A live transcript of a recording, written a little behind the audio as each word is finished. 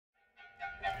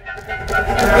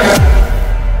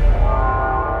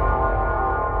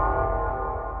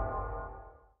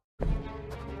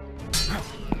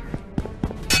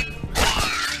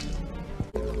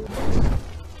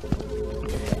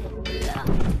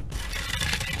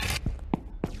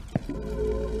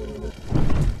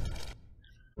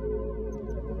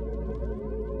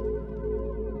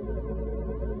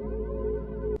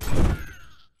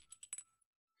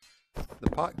The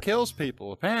pot kills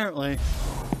people, apparently.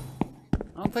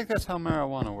 I don't think that's how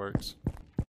marijuana works.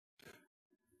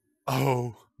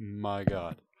 Oh my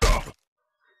god.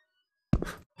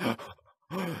 I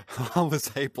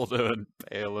was able to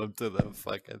impale him to the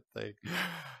fucking thing.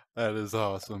 That is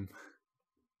awesome.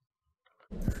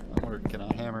 Or can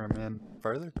I hammer him in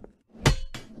further?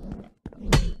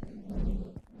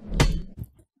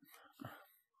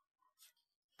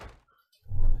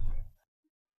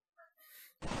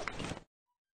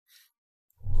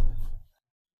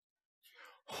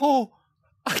 Oh,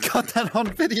 I got that on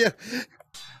video.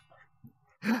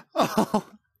 Oh,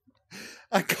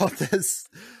 I got this.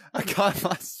 I got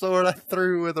my sword I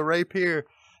threw with a rapier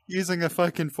using a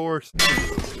fucking force.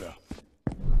 Yeah.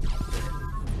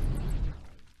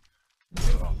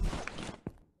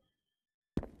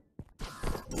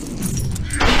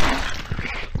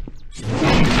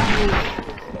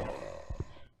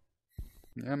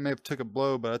 I may have took a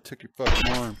blow, but I took your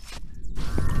fucking arm.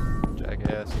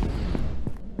 Jackass.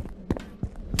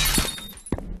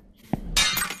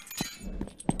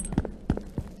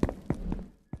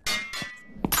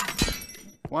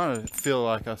 Why did it feel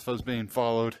like I was being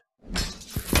followed? I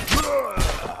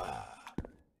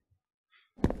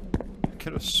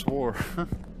could have swore. Damn,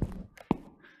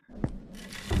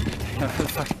 I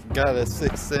fucking got a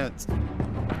 6th sense.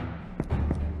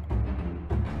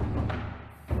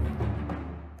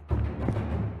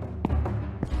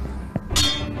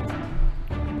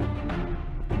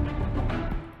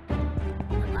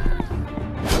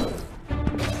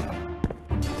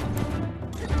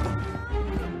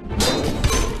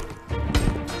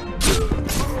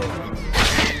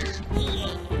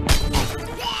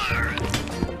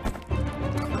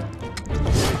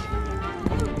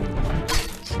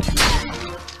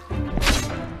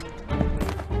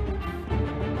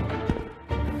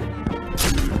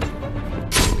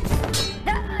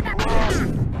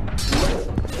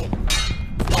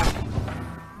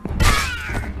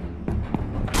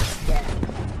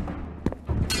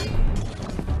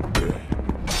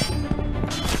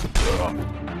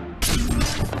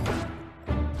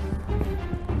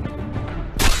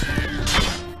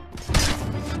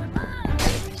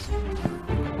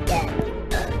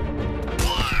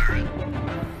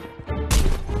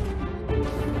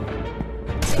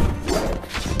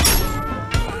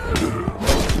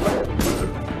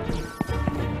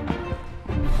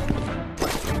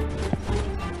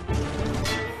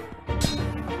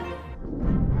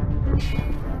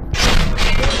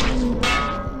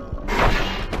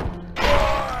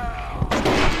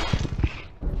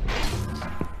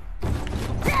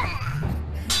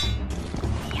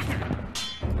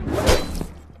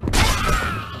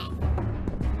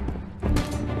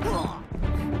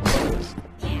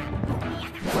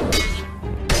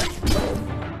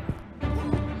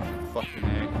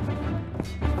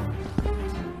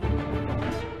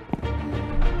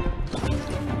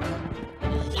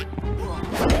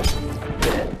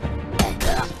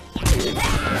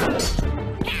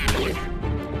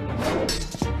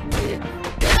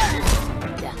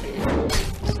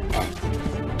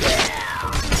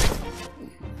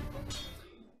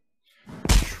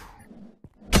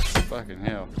 Fucking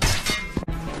hell.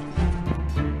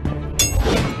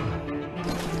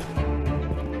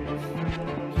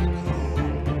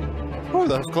 Oh,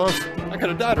 that was close. I could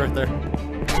have died right there.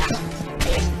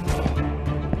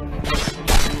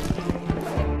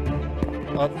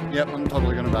 Oh, yep, I'm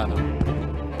totally gonna die now.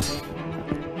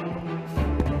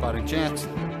 Fighting chance.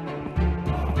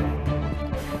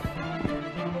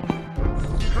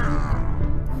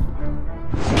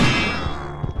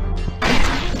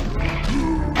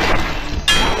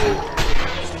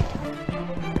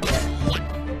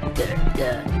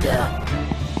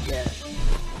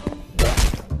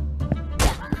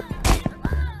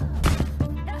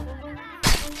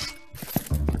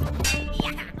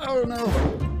 Oh no!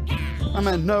 I'm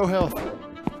at no health.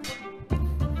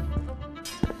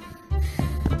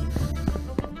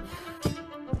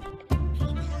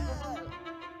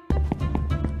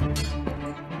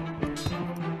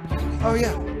 Oh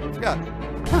yeah, forgot.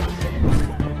 Huh.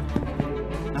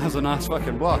 That was a nice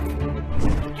fucking block.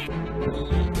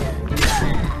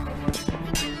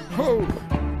 Oh!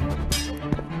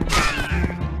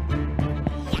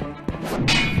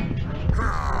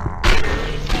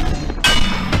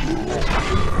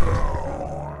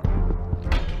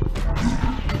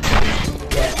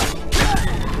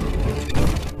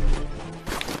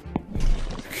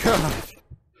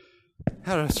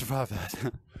 gotta survive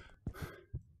that.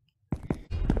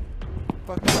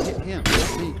 Fucking hit him,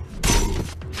 not me.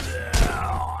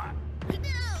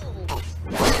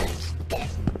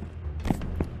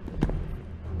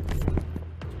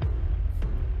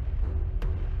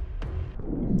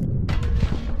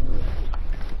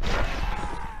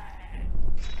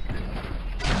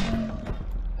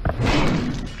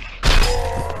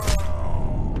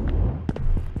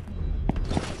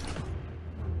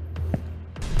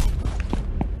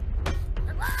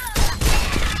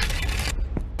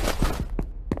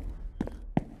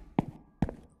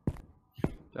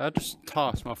 I just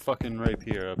tossed my fucking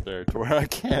rapier up there to where I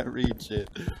can't reach it.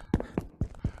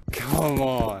 Come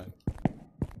on.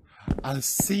 I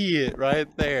see it right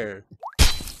there.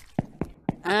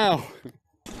 Ow.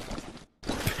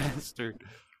 Bastard.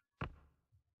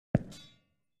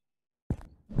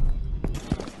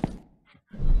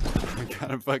 I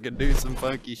gotta fucking do some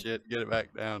funky shit to get it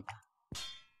back down.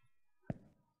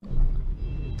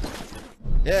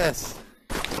 Yes.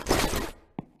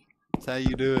 That's how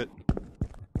you do it.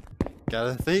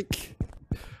 Gotta think.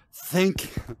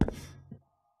 Think.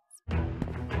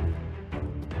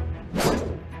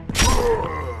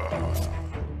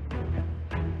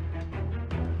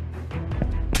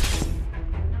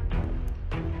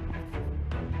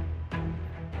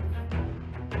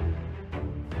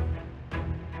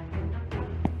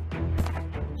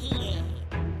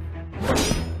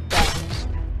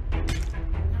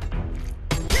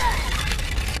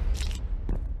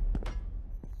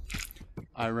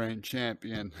 I reign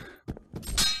champion.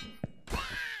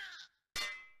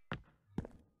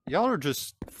 Y'all are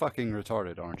just fucking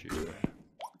retarded, aren't you?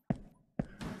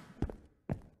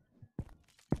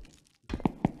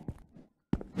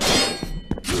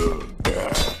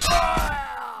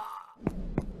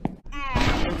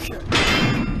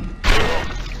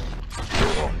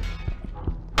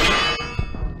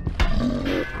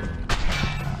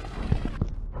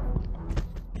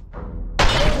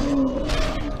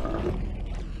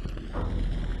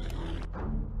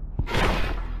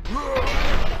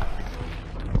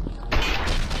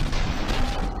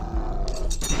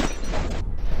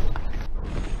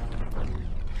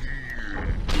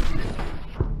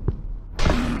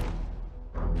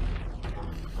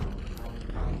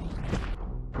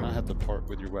 The part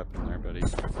with your weapon there, buddy.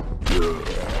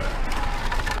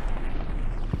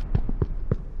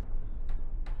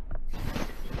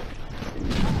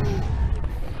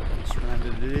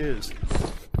 Surrounded it is.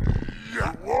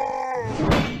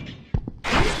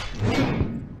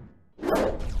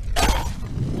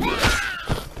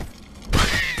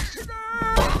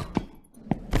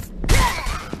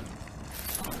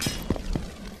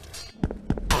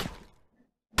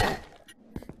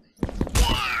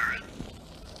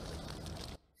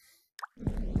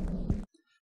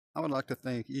 I would like to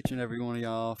thank each and every one of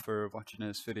y'all for watching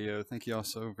this video. Thank y'all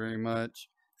so very much.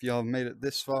 If y'all made it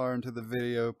this far into the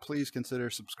video, please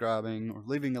consider subscribing or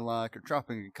leaving a like or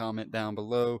dropping a comment down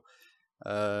below.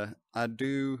 I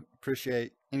do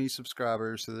appreciate any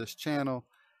subscribers to this channel.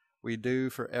 We do,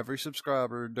 for every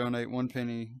subscriber, donate 1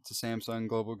 penny to Samsung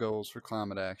Global Goals for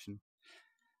climate action.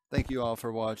 Thank you all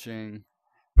for watching.